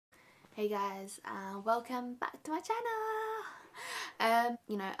Hey guys, welcome back to my channel.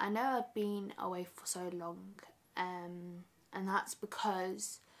 I know I've been away for so long, and that's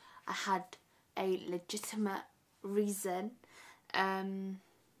because I had a legitimate reason why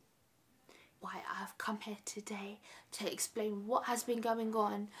I've come here today to explain what has been going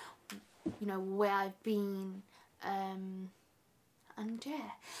on, where I've been, and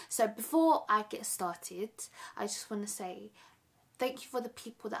yeah. So before I get started, I just want to say thank you for the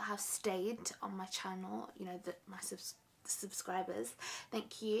people that have stayed on my channel, my subscribers.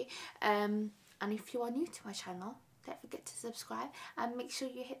 Thank you. And if you are new to my channel, don't forget to subscribe and make sure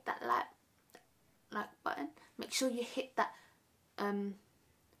you hit that like button. Make sure you hit that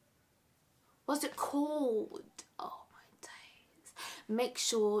what's it called? Oh my days. Make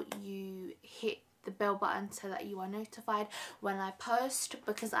sure you hit the bell button so that you are notified when I post,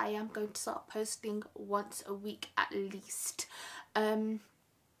 because I am going to start posting once a week at least.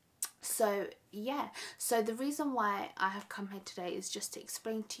 So yeah, so the reason why I have come here today is just to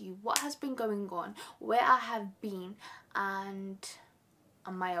explain to you what has been going on, where I have been, and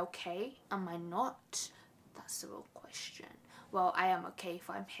am I okay, am I not? That's the real question. Well, I am okay if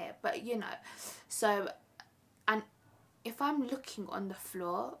I'm here, but so, and if I'm looking on the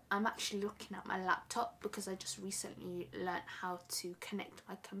floor, I'm actually looking at my laptop because I just recently learned how to connect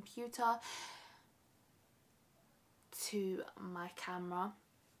my computer to my camera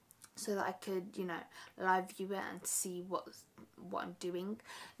so that I could, live view it and see what I'm doing,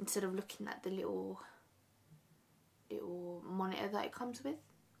 instead of looking at the little monitor that it comes with.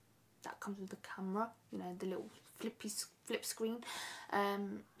 That comes with the camera, the little flip screen.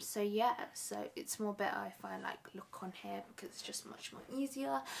 So yeah, so it's more better if I look on here because it's just much more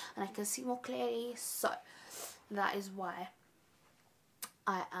easier and I can see more clearly. So that is why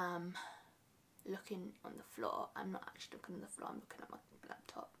I am looking on the floor. I'm not actually looking on the floor, I'm looking at my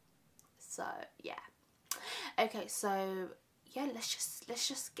laptop. So yeah, okay, so yeah, let's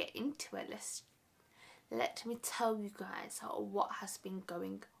just get into it. Let me tell you guys what has been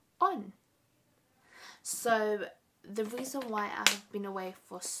going on. So the reason why I have been away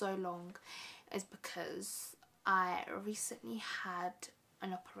for so long is because I recently had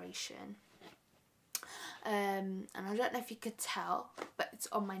an operation, and I don't know if you could tell, but it's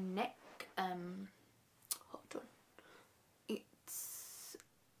on my neck. Hold on, it's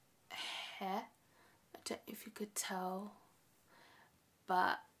here. I don't know if you could tell,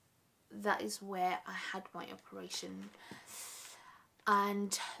 but that is where I had my operation.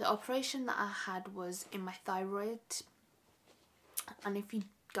 And the operation that I had was in my thyroid. And if you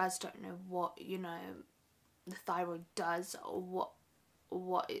guys don't know what the thyroid does, or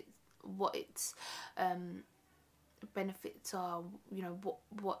what its benefits are,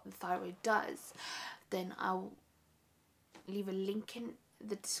 what the thyroid does, then I'll leave a link in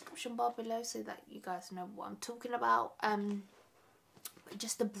the description bar below so that you guys know what I'm talking about.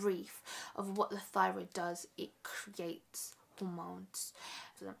 Just a brief of what the thyroid does. It creates hormones,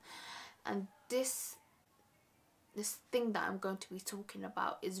 and this thing that I'm going to be talking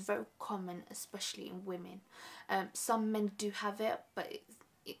about is very common, especially in women. Some men do have it, but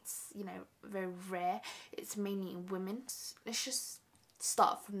it's very rare. It's mainly in women. Let's just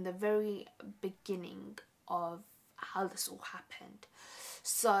start from the very beginning of how this all happened.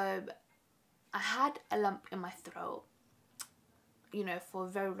 So I had a lump in my throat, for a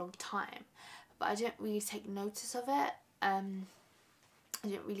very long time, but I didn't really take notice of it. I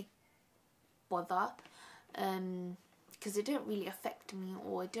didn't really bother, because it didn't really affect me,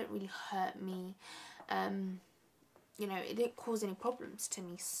 or it didn't really hurt me. It didn't cause any problems to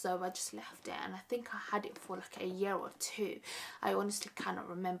me, so I just left it. And I think I had it for like a year or two. I honestly cannot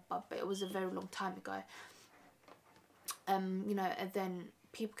remember, but it was a very long time ago. And then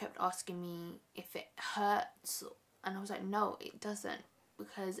people kept asking me if it hurts, and I was like, no, it doesn't,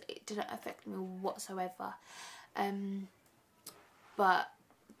 because it didn't affect me whatsoever. But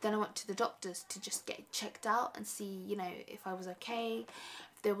then I went to the doctors to just get it checked out and see, if I was okay,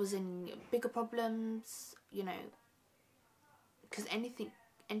 if there was any bigger problems, because anything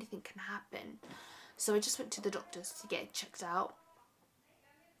can happen. So I just went to the doctors to get it checked out,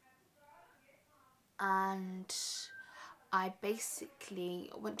 and I basically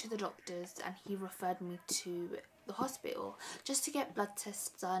went to the doctors and he referred me to the hospital just to get blood tests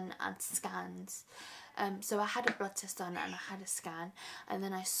done and scans. So I had a blood test done and I had a scan, and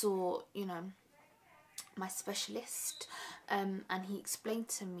then I saw my specialist, and he explained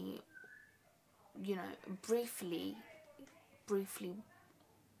to me briefly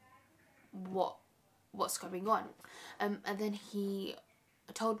what's going on, and then he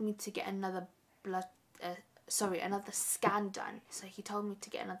told me to get another blood another scan done. So he told me to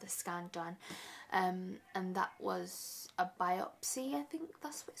get another scan done, and that was a biopsy. I think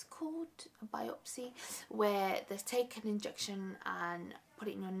that's what it's called, a biopsy, where they take an injection and put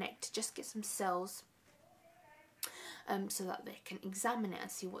it in your neck to just get some cells, so that they can examine it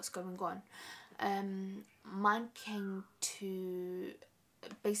and see what's going on. Mine came to,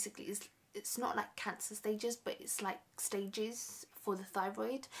 basically, it's not like cancer stages, but it's like stages for the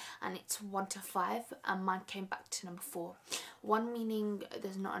thyroid, and it's 1 to 5, and mine came back to number 4. 1 meaning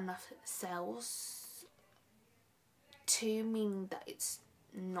there's not enough cells, 2 meaning that it's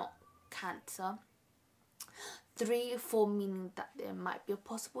not cancer, 3, 4 meaning that there might be a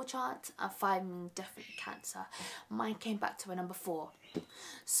possible chance, and 5 meaning definitely cancer. Mine came back to a number 4.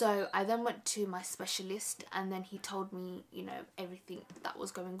 So I then went to my specialist, and then he told me, you know, everything that was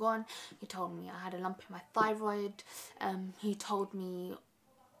going on. He told me I had a lump in my thyroid. He told me,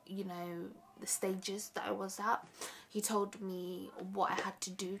 you know, the stages that I was at. He told me what I had to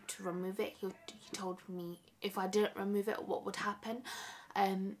do to remove it. He told me if I didn't remove it, what would happen.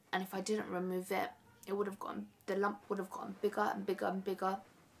 And if I didn't remove it, the lump would have gotten bigger and bigger and bigger,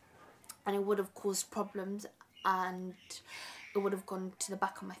 and it would have caused problems, and it would have gone to the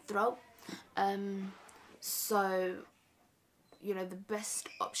back of my throat. So, you know, the best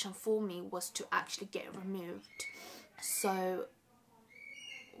option for me was to actually get it removed. So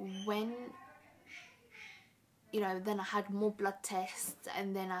when, you know, then I had more blood tests,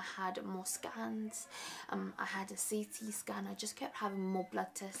 and then I had more scans. I had a CT scan. I just kept having more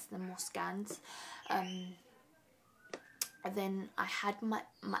blood tests and more scans. And then I had my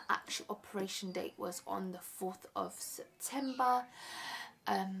actual operation date was on the 4th of September.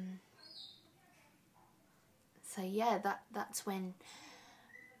 So yeah, that's when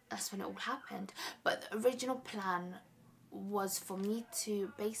it all happened. But the original plan was for me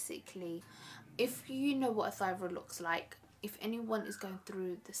to basically, if you know what a thyroid looks like, if anyone is going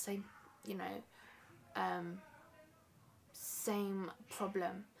through the same, you know, same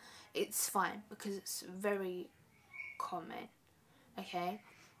problem, it's fine, because it's very common. Okay.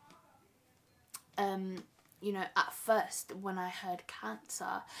 You know, at first when I heard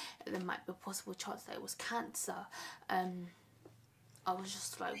cancer, there might be a possible chance that it was cancer, I was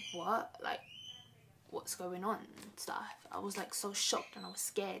just like, what? Like, what's going on and stuff. I was like so shocked, and I was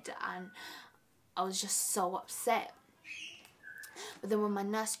scared, and I was just so upset. But then when my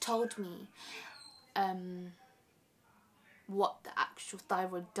nurse told me what the actual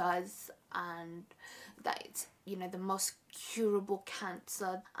thyroid does, and that it's, you know, the most curable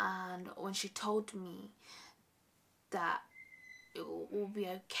cancer, and when she told me that it will all be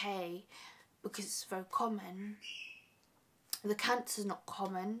okay because it's very common. The cancer's not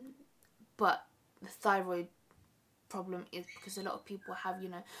common, but the thyroid problem is, because a lot of people have, you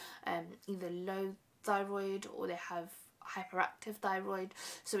know, either low thyroid or they have hyperactive thyroid,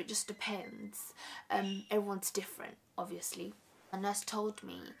 so it just depends. Everyone's different, obviously. A nurse told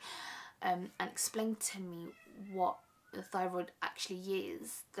me and explained to me what the thyroid actually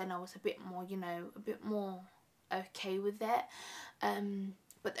is. Then I was a bit more, you know, a bit more okay with it.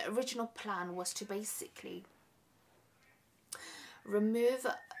 But the original plan was to basically remove,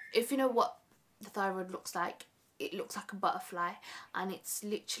 if you know what the thyroid looks like, it looks like a butterfly, and it's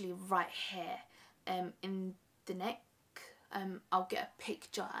literally right here in the neck. I'll get a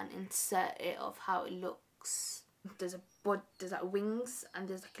picture and insert it of how it looks. There's like wings, and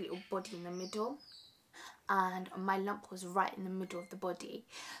there's like a little body in the middle, and my lump was right in the middle of the body.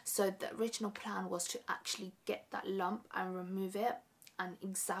 So the original plan was to actually get that lump and remove it and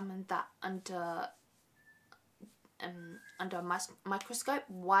examine that under a microscope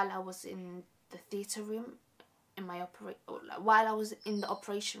while I was in the theatre room. While I was in the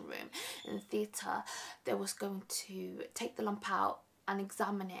operation room in the theatre, they was going to take the lump out and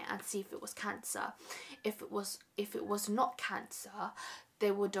examine it and see if it was cancer. If it was not cancer, they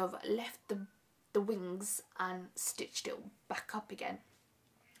would have left the wings and stitched it back up again.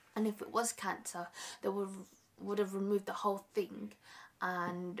 And if it was cancer, they would have removed the whole thing,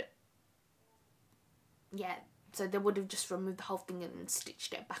 and yeah, so they would have just removed the whole thing and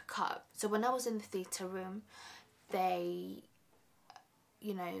stitched it back up. So when I was in the theatre room, they,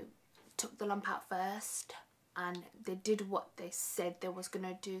 you know, took the lump out first, and they did what they said they was going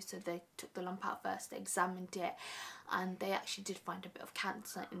to do. So they took the lump out first, they examined it, and they actually did find a bit of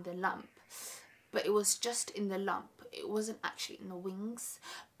cancer in the lump. But it was just in the lump, it wasn't actually in the wings.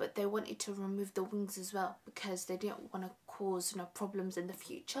 But they wanted to remove the wings as well, because they didn't want to cause, you know, problems in the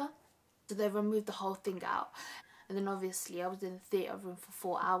future. So they removed the whole thing out. And then obviously I was in the theatre room for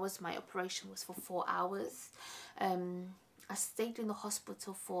 4 hours. My operation was for 4 hours. I stayed in the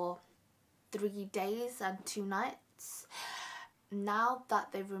hospital for 3 days and 2 nights. Now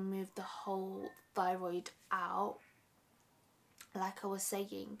that they've removed the whole thyroid out, like I was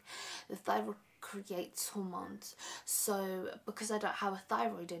saying, the thyroid creates hormones. So because I don't have a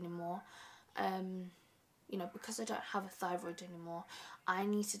thyroid anymore, because I don't have a thyroid anymore, I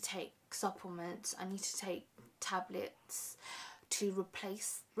need to take supplements, I need to take tablets to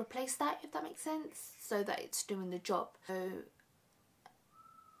replace that, if that makes sense, so that it's doing the job. So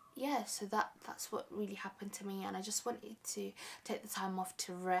yeah, so that's what really happened to me, and I just wanted to take the time off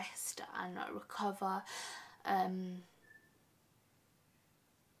to rest and recover.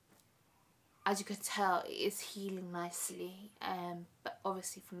 As you can tell, it is healing nicely, but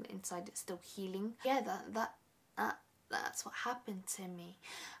obviously from the inside it's still healing. Yeah, that's what happened to me.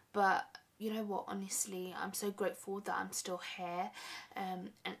 But you know what, honestly, I'm so grateful that I'm still here, and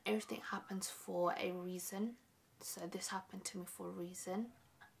everything happens for a reason. So this happened to me for a reason.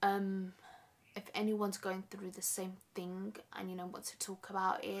 If anyone's going through the same thing and want to talk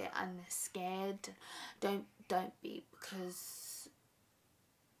about it and they're scared, don't be, because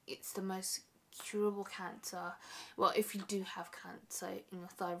it's the most curable cancer. Well, if you do have cancer in your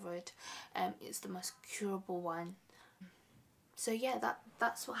thyroid, it's the most curable one. So yeah,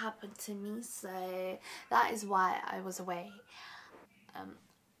 that's what happened to me. So that is why I was away. I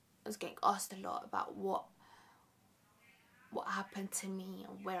was getting asked a lot about what happened to me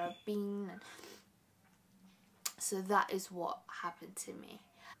and where I've been, and so that is what happened to me.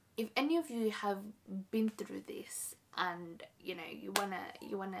 If any of you have been through this and you wanna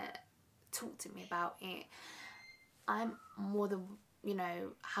talk to me about it, I'm more than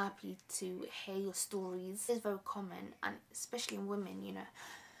happy to hear your stories. It's very common, and especially in women,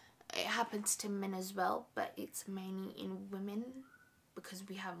 it happens to men as well, but it's mainly in women because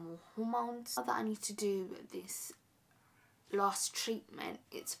we have more hormones. Now that I need to do this last treatment,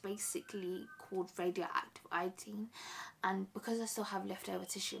 it's basically called radioactive iodine, and because I still have leftover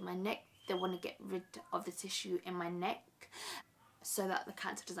tissue in my neck, they want to get rid of the tissue in my neck so that the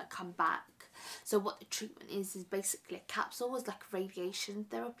cancer doesn't come back. So what the treatment is basically a capsule. It's like radiation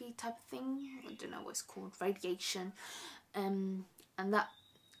therapy type of thing. I don't know what it's called, radiation. And that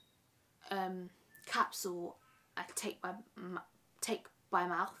capsule I take by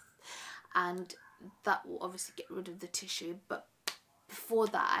mouth, and that will obviously get rid of the tissue. But before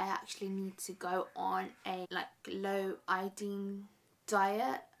that, I actually need to go on a low iodine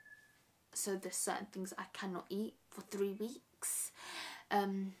diet. So there's certain things I cannot eat for 3 weeks.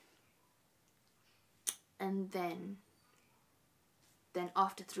 And then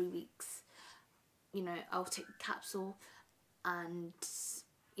after 3 weeks, I'll take the capsule, and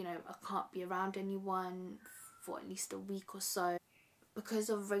I can't be around anyone for at least a week or so. Because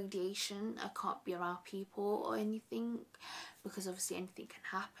of radiation, I can't be around people or anything, because obviously anything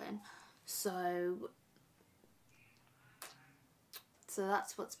can happen. So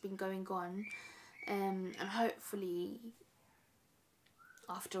that's what's been going on, and hopefully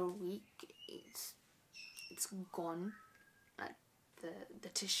after a week it's gone. Like the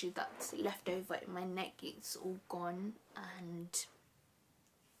tissue that's left over in my neck, it's all gone, and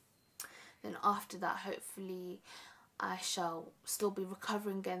then after that, hopefully I shall still be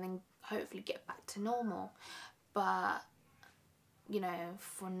recovering and then hopefully get back to normal. But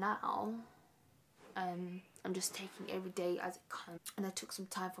for now, I'm just taking every day as it comes, and I took some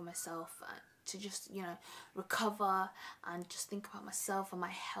time for myself to just recover and just think about myself and my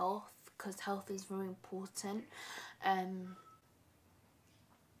health, because health is very important.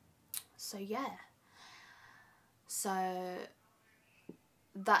 So yeah, so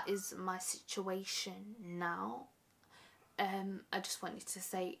that is my situation now. I just wanted to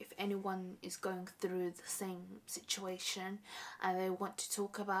say, if anyone is going through the same situation and they want to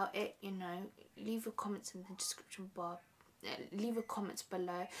talk about it, leave your comments in the description bar, leave your comments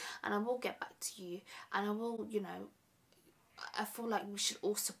below, and I will get back to you. And I will, I feel like we should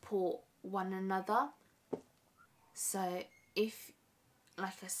all support one another. So if,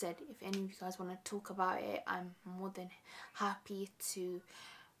 like I said, if any of you guys want to talk about it, I'm more than happy to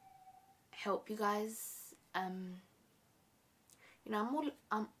help you guys. I'm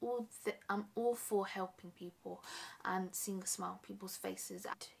all for helping people and seeing a smile on people's faces.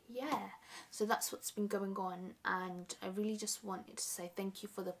 And yeah, so that's what's been going on, and I really just wanted to say thank you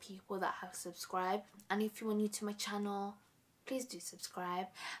for the people that have subscribed. And if you are new to my channel, please do subscribe.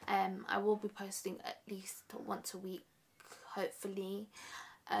 I will be posting at least once a week, hopefully.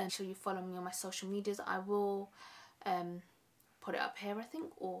 Make sure you follow me on my social medias. I will put it up here, I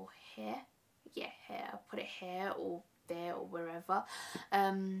think, or here. Yeah, here. I'll put it here or there or wherever.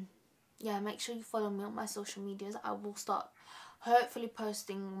 Yeah, make sure you follow me on my social medias. I will start hopefully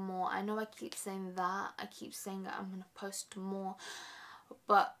posting more. I know I keep saying that, I keep saying that I'm going to post more,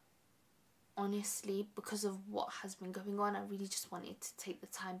 but honestly, because of what has been going on, I really just wanted to take the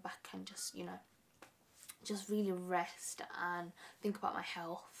time back and just, you know, just really rest and think about my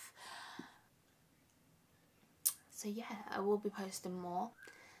health. So yeah, I will be posting more.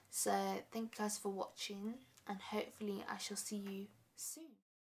 So thank you guys for watching, and hopefully I shall see you soon.